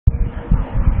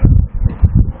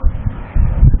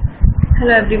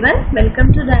Hello everyone,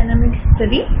 welcome to dynamic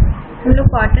study. हम लोग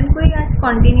cotton को ही आज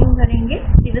कंटिन्यू करेंगे।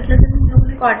 प्रीवियस लेसन में हम लोगों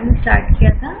ने कॉटन स्टार्ट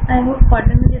किया था। आई होप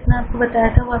कॉटन में जितना आपको बताया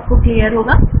था वो आपको क्लियर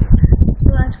होगा।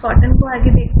 तो आज कॉटन को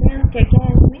आगे देखते हैं क्या क्या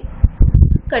है इसमें।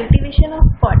 Cultivation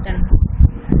of cotton.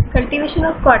 Cultivation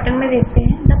of cotton में देखते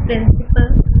हैं the principal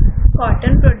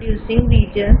cotton producing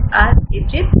reason are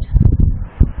Egypt,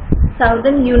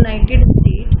 southern United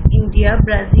state, India,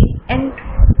 Brazil and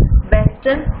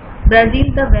western Brazil,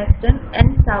 the western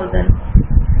and southern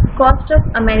coast of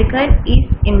America and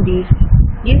East Indies।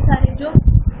 ये सारे जो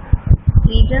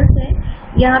regions हैं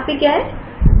यहाँ पे क्या है,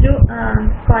 जो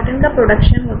कॉटन का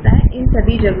प्रोडक्शन होता है इन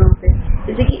सभी जगहों पे,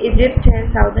 जैसे कि इजिप्ट है,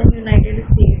 साउदर्न यूनाइटेड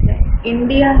स्टेट है,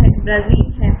 इंडिया है,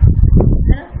 ब्राज़ील है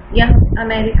ना, यहाँ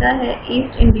अमेरिका है,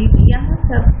 ईस्ट इंडीज, यहाँ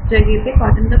सब जगह पे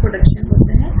कॉटन का प्रोडक्शन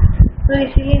होता है। तो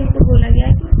इसीलिए इनको बोला गया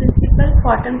है कि प्रिंसिपल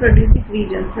कॉटन प्रोड्यूसिंग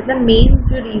रीजन, मतलब मेन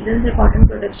जो रीजन है कॉटन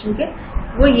प्रोडक्शन के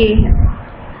वो ये है।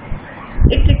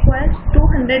 It requires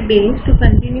 200 days to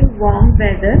continue warm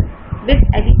weather with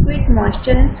adequate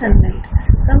moisture and sunlight.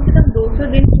 कम से कम 200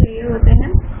 दिन चाहिए होते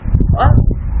हैं और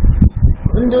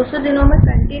उन 200 दिनों में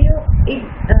कंटिन्यू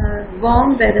एक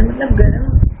वार्म वेदर मतलब गर्म,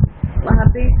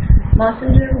 वहाँ पे मौसम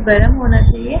जो है वो गर्म होना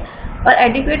चाहिए और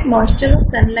एडिक्वेट मॉइस्चर और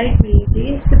सनलाइट मिलनी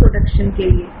चाहिए इसके प्रोडक्शन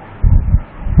के लिए।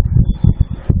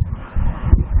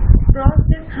 Frost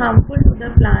is harmful to the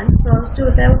plant. Frost जो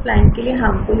होता है वो प्लांट के लिए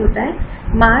हार्मफुल होता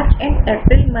है। मार्च and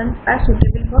April month are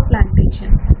suitable for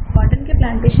plantation. Cotton के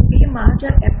प्लांटेशन के लिए मार्च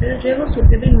और अप्रैल जो है वो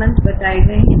सुटेबल मंथ बताए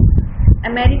गए हैं।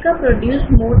 America produce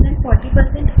more than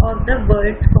 40% of the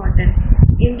world's cotton.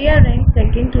 India rank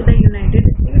second to the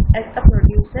United states as a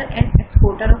producer and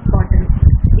exporter of cotton.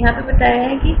 यहाँ पे बताया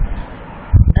है कि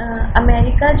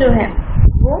अमेरिका जो है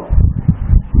वो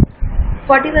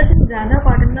 40% ज़्यादा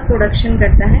कॉटन का प्रोडक्शन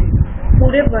करता है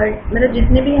पूरे वर्ल्ड, मतलब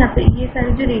जितने भी यहाँ पे ये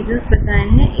सारे जो रीजन्स बताए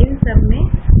हैं इन सब में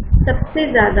सबसे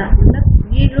ज़्यादा,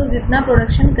 मतलब ये लोग जितना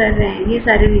प्रोडक्शन कर रहे हैं ये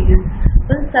सारे रीजन,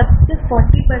 तो सबसे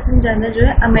 40% ज़्यादा जो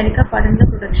है अमेरिका कॉटन का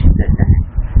प्रोडक्शन करता है।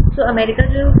 सो अमेरिका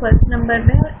जो है वो फर्स्ट नंबर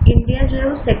पे है और इंडिया जो है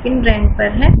वो सेकेंड रैंक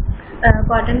पर है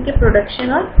कॉटन के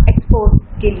प्रोडक्शन और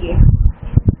एक्सपोर्ट के लिए।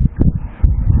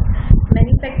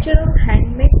 Manufacture of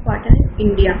handmade cotton in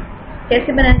India.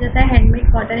 कैसे बनाया जाता है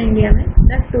हैंडमेड कॉटन इंडिया में?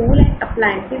 The tool and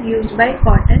appliances used by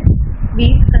cotton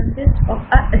weave consist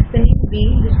of a spinning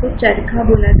wheel जिसको चरखा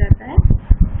बोला जाता है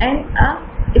एंड अ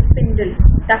स्पिंडल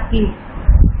तकली।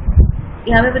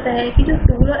 यहाँ पे बताया है कि जो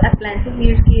टूल और अप्लायंसेज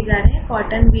यूज किए जा रहे हैं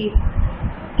कॉटन वीव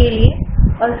के लिए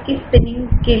और उसकी स्पिनिंग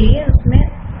के लिए, उसमें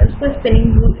उसको स्पिनिंग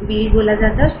व्हील बोला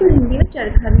जाता है, उसको हिंदी में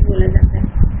चरखा भी बोला जाता है,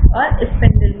 और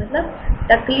स्पिंडल मतलब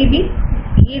तकली भी।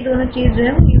 ये दोनों चीज़ जो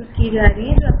है वो यूज़ की जा रही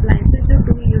है, जो अप्लायंसेज जो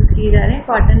टूल यूज़ किए जा रहे हैं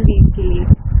कॉटन वीव के लिए।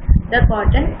 The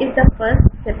cotton is the first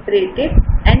separated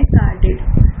and carded.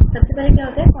 सबसे पहले क्या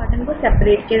होता है, कॉटन को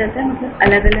सेपरेट किया जाता है, मतलब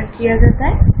अलग अलग किया जाता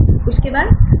है, उसके बाद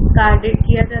कार्डेड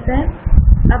किया जाता है।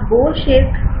 अ बो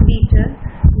शेप्ड बीटर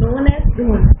नोन एज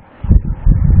धून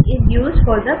is used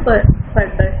for the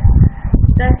purpose.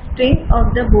 The string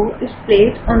of the बो is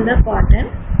placed on the cotton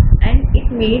and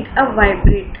it made a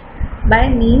vibrate bye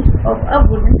means of a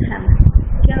wooden hammer.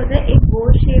 क्या होता है, एक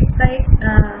बो शेप का एक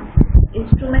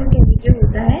इंस्ट्रूमेंट कह लीजिए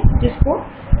होता है जिसको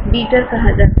बीटर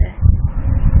कहा जाता है।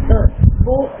 तो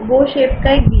बो शेप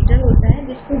का एक बीटर होता है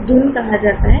जिसको धुन कहा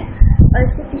जाता है और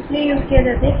इसको किस लिए यूज़ किया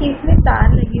जाता है कि इसमें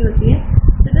तार लगी होती है,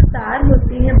 तो जो तार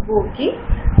होती है बो की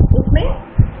उसमें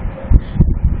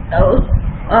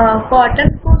कॉटन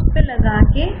को उस पर लगा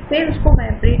के फिर उसको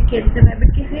वाइब्रेट किया जाता है।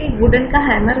 वाइब्रेट किसी वुडन का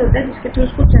हैमर होता है जिसके थ्रू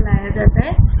उसको चलाया जाता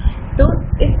है। तो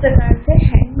इस प्रकार से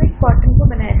हैंडमेड कॉटन को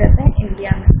बनाया जाता है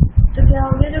इंडिया में। तो क्या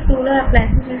हो गया, जो टूल और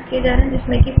अप्लायंसेज यूज किए जा रहे हैं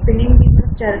जिसमें कि स्पिनिंग भी,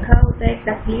 मतलब चरखा होता है, एक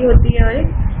तकली होती है और एक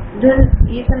धुन,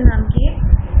 ये सब नाम की एक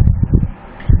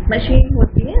मशीन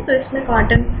होती है। तो इसमें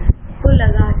कॉटन को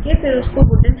लगा के फिर उसको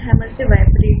वुडन हैमर से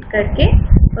वाइब्रेट करके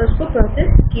और उसको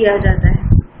प्रोसेस किया जाता है।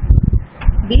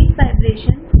 These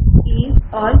vibrations clean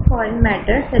all foreign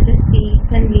matter such as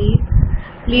seeds and leaves,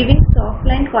 leaving soft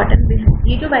line cotton behind।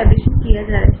 ये जो वाइब्रेशन किया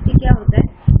जा रहा है इससे क्या होता है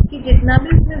कि जितना भी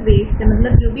उसमें वेस्ट है,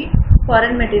 मतलब जो भी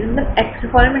फॉरेन मटेरियल, मतलब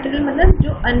फॉरेन मटेरियल मतलब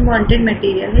जो अनवांटेड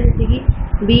मटेरियल है, जैसे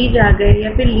कि बीज आ गए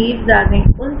या फिर लीव्स आ गई,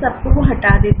 उन सबको वो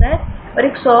हटा देता है और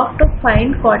एक सॉफ्ट और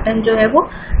फाइन कॉटन जो है वो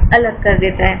अलग कर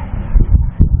देता है।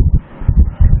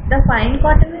 The fine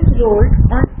cotton is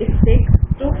rolled on sticks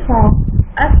to form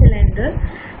a cylinder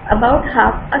about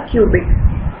half a cubit,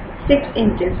 6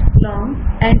 inches long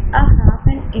and a half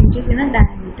an inches in a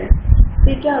diameter।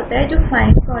 फिर क्या होता है, जो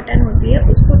फाइन कॉटन होती है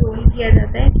उसको रोल किया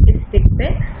जाता है स्टिक पे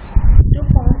to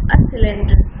form a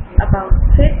cylinder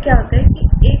about. फिर क्या होता है कि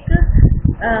एक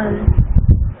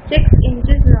 6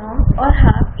 inches लॉन्ग और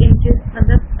हाफ इंचेस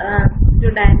मतलब जो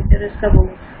डायमीटर उसका वो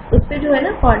उस पर जो है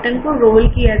ना कॉटन को रोल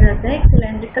किया जाता है एक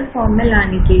सिलेंड्रिकल फॉर्म में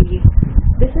लाने के लिए।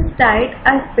 This is tied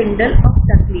a spindle of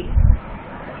तकली।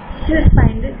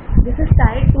 This is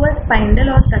tied to a spindle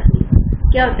और तकली।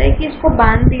 क्या होता है कि इसको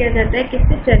बांध दिया जाता है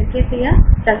किससे, चरखे से या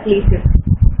तकली से।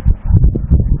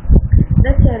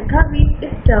 The charkha wheel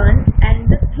is turned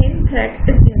and the thin thread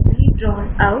is gently drawn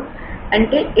out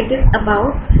until it is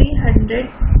about 300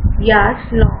 yards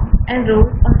long and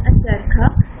rolled on a charkha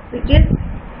which is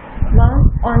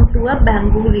wound onto a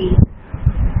bamboo reel.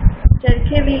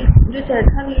 चरखे wheel, जो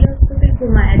चरखा wheel है उसको फिर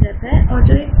घुमाया जाता है और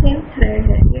जो एक थिन थ्रेड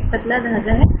है, एक पतला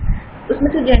धागा है, उसमें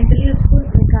से जेंटली उसको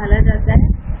निकाला जाता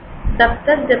है तब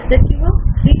तक जब तक कि वो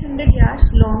 300 यार्ड्स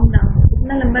लॉन्ग ना हो।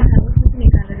 उतना लंबा धागा उसमें से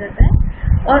निकाला जाता है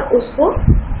और उसको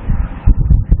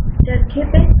चरखे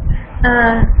पे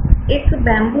एक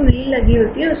बैम्बू रील लगी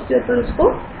होती है उसके ऊपर उसको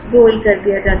रोल कर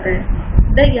दिया जाता है।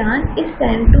 The yarn is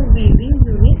sent to weaving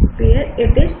unit where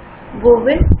it is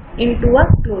woven into a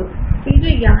cloth। फिर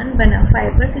जो यार्न बना,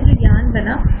 फाइबर से जो यार्न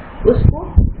बना उसको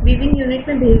वीविंग यूनिट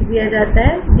में भेज दिया जाता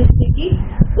है जिससे कि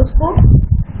उसको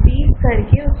वीव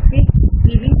करके उसकी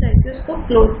वीविंग करके उसको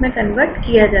क्लॉथ में कन्वर्ट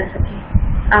किया जा सके।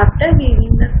 After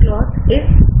weaving the cloth is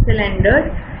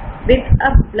सिलेंडर्ड with a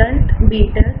blunt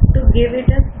beater to give it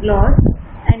a gloss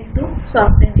and to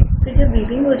soften it। फिर जब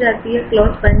वीविंग हो जाती है,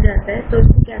 क्लॉथ बन जाता है, तो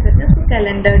उसको क्या करते हैं, उसको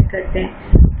कैलेंडर्ड करते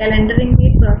हैं। कैलेंडरिंग भी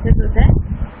एक प्रोसेस होता है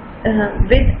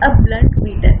विद अ ब्लंट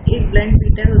बीटर। एक ब्लंट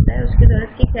बीटर होता है, उसके द्वारा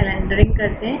उसकी कैलेंडरिंग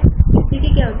करते हैं जिससे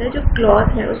कि क्या होता है, जो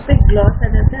क्लॉथ है उस पर ग्लॉस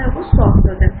आ जाता है और वो सॉफ्ट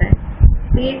हो जाता है।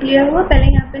 तो ये क्लियर हुआ।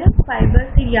 पहले यहाँ पे ना फाइबर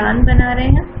से यार्न बना रहे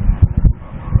हैं,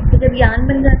 तो जब यार्न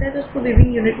बन जाता है तो उसको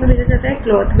वीविंग यूनिट में भेजा जाता है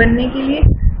क्लॉथ बनने के लिए।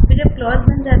 फिर जब क्लॉथ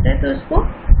बन जाता है तो उसको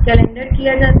कैलेंडर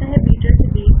किया जाता है, बीटर से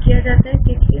बीट किया जाता है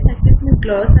किसलिए, ताकि उसमें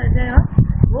ग्लॉस आ जाए और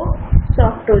वो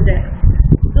सॉफ्ट हो जाए।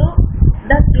 तो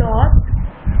the cloth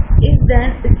is then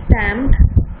stamped,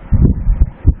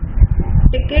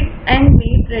 ticket and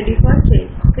made ready for sale.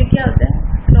 फिर क्या होता है,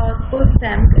 क्लॉथ को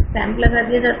स्टैम्प लगा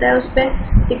दिया जाता है, उस पर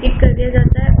टिकट कर दिया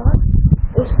जाता है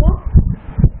और उसको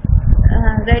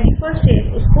रेडी फॉर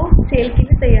सेल, उसको सेल के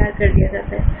लिए तैयार कर दिया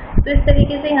जाता है। तो इस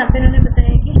तरीके से यहाँ पे उन्होंने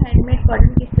बताया कि हैंडमेड कॉटन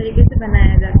किस तरीके से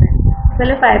बनाया जाता है।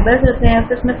 पहले फाइबर्स होते हैं,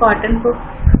 फिर उसमें कॉटन को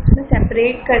उसमें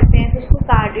सेपरेट करते हैं, फिर उसको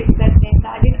कार्डेड करते हैं।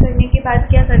 कार्डेड करने के बाद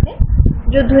क्या करते हैं,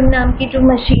 जो धुन नाम की जो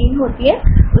मशीन होती है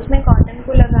उसमें कॉटन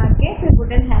को लगा के फिर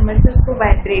वुडन हैमर से उसको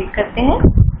वाइब्रेट करते हैं।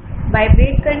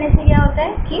 वाइब्रेट करने से क्या होता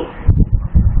है कि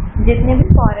जितने भी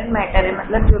फॉरेन मैटर है,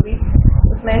 मतलब जो भी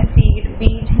उसमें सीड,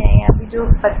 बीज है या फिर जो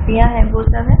पत्तियां हैं वो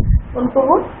सब है, उनको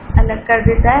वो अलग कर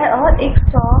देता है और एक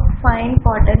सॉफ्ट फाइन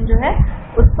कॉटन जो है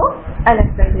उसको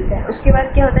अलग कर देता है। उसके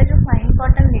बाद क्या होता है, जो फाइन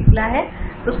कॉटन निकला है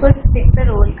उसको एक स्टिक पे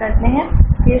रोल करते हैं।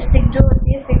 ये स्टिक जो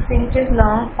होती है 6 इंचेस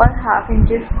लॉन्ग और 1/2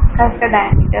 इंचेस का इसका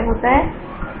डायमीटर होता है।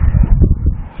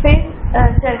 फिर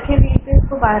चरखे व्हील पे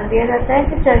इसको बांध दिया जाता है।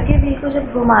 फिर चरखे व्हील को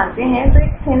जब घुमाते हैं तो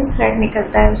एक थिन थ्रेड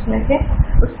निकलता है उसमें से,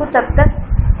 उसको तब तक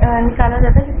निकाला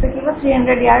जाता है जब तक कि वो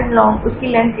 300 यार्ड लॉन्ग, उसकी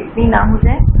लेंथ इतनी ना हो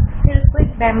जाए। फिर उसको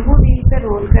एक बैम्बू रील पे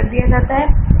रोल कर दिया जाता है।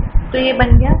 तो ये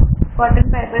बन गया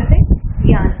कॉटन फाइबर से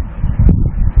यार्न।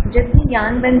 जब ये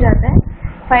यार्न बन जाता है,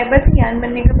 फाइबर से यार्न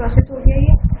बनने का प्रोसेस हो गया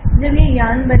ये। जब ये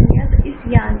यार्न बन गया तो इस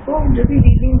यार्न को जो भी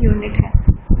वीविंग यूनिट है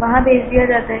वहाँ भेज दिया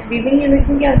जाता है। वीविंग यूनिट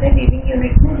में क्या होता है, वीविंग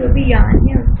यूनिट में जो भी यार्न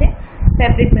है उससे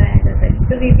फैब्रिक बनाया जाता है।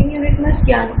 तो वीविंग यूनिट में उस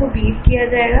यार्न को वीव किया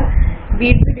जाएगा।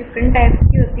 वीव भी डिफरेंट टाइप्स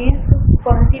की होती हैं, तो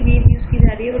कौन सी वीव यूज़ की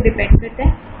जा रही है वो डिपेंड करता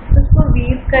है। तो उसको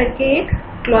वीव करके एक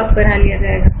क्लॉथ बना लिया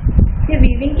जाएगा। फिर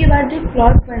वीविंग के बाद जो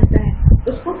क्लॉथ बनता है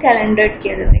उसको कैलेंडर्ड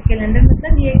किया जाता है। कैलेंडर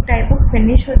मतलब ये एक टाइप ऑफ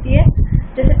फिनिश होती है,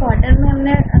 जैसे कॉटन में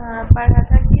हमने पढ़ा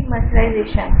था कि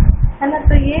मर्सराइजेशन है ना,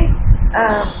 तो ये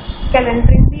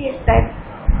कैलेंडरिंग भी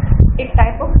एक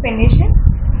टाइप ऑफ फिनिश है।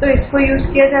 तो इसको यूज़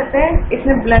किया जाता है।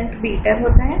 इसमें ब्लंट बीटर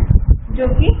होता है जो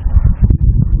कि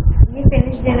ये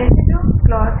फिनिश देने से जो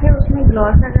क्लॉथ है उसमें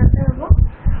ग्लॉस आ जाता है और वो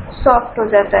सॉफ्ट हो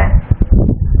जाता है।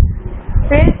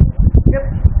 फिर जब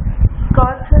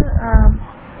क्लॉथ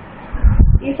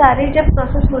ये सारे जब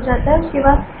प्रोसेस हो जाता है उसके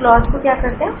बाद क्लॉथ को क्या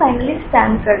करते हैं, फाइनली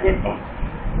स्टैम्प कर देते हैं।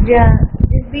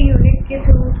 जिस भी यूनिट के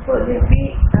थ्रू उसको, जिस भी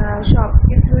शॉप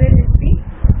के थ्रू या जिस भी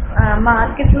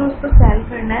मार्क के थ्रू उसको सेल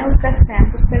करना है उसका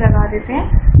स्टैम्प उस पर लगा देते हैं,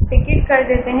 टिकट कर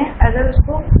देते हैं। अगर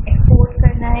उसको एक्सपोर्ट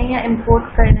करना है या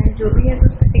इंपोर्ट करना है जो भी है तो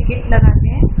उसका टिकट लगाते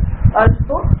हैं और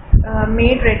उसको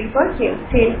मेड रेडी फॉर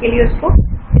सेल के लिए उसको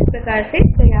इस प्रकार से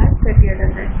तैयार कर दिया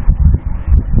जाता है।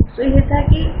 तो ये था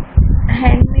कि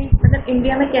हैंडमेड मतलब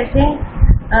इंडिया में कैसे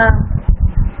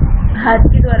हाथ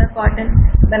के द्वारा कॉटन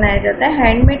बनाया जाता है,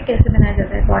 हैंडमेड कैसे बनाया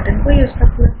जाता है कॉटन को, ये उसका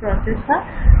पूरा प्रोसेस था।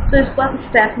 तो इसको आप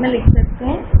स्टेप में लिख सकते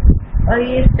हैं और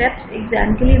ये स्टेप्स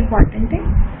एग्जाम के लिए इम्पॉर्टेंट है।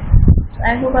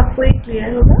 आई होप आपको ये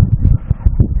क्लियर होगा।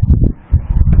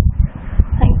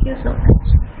 Thank you so much.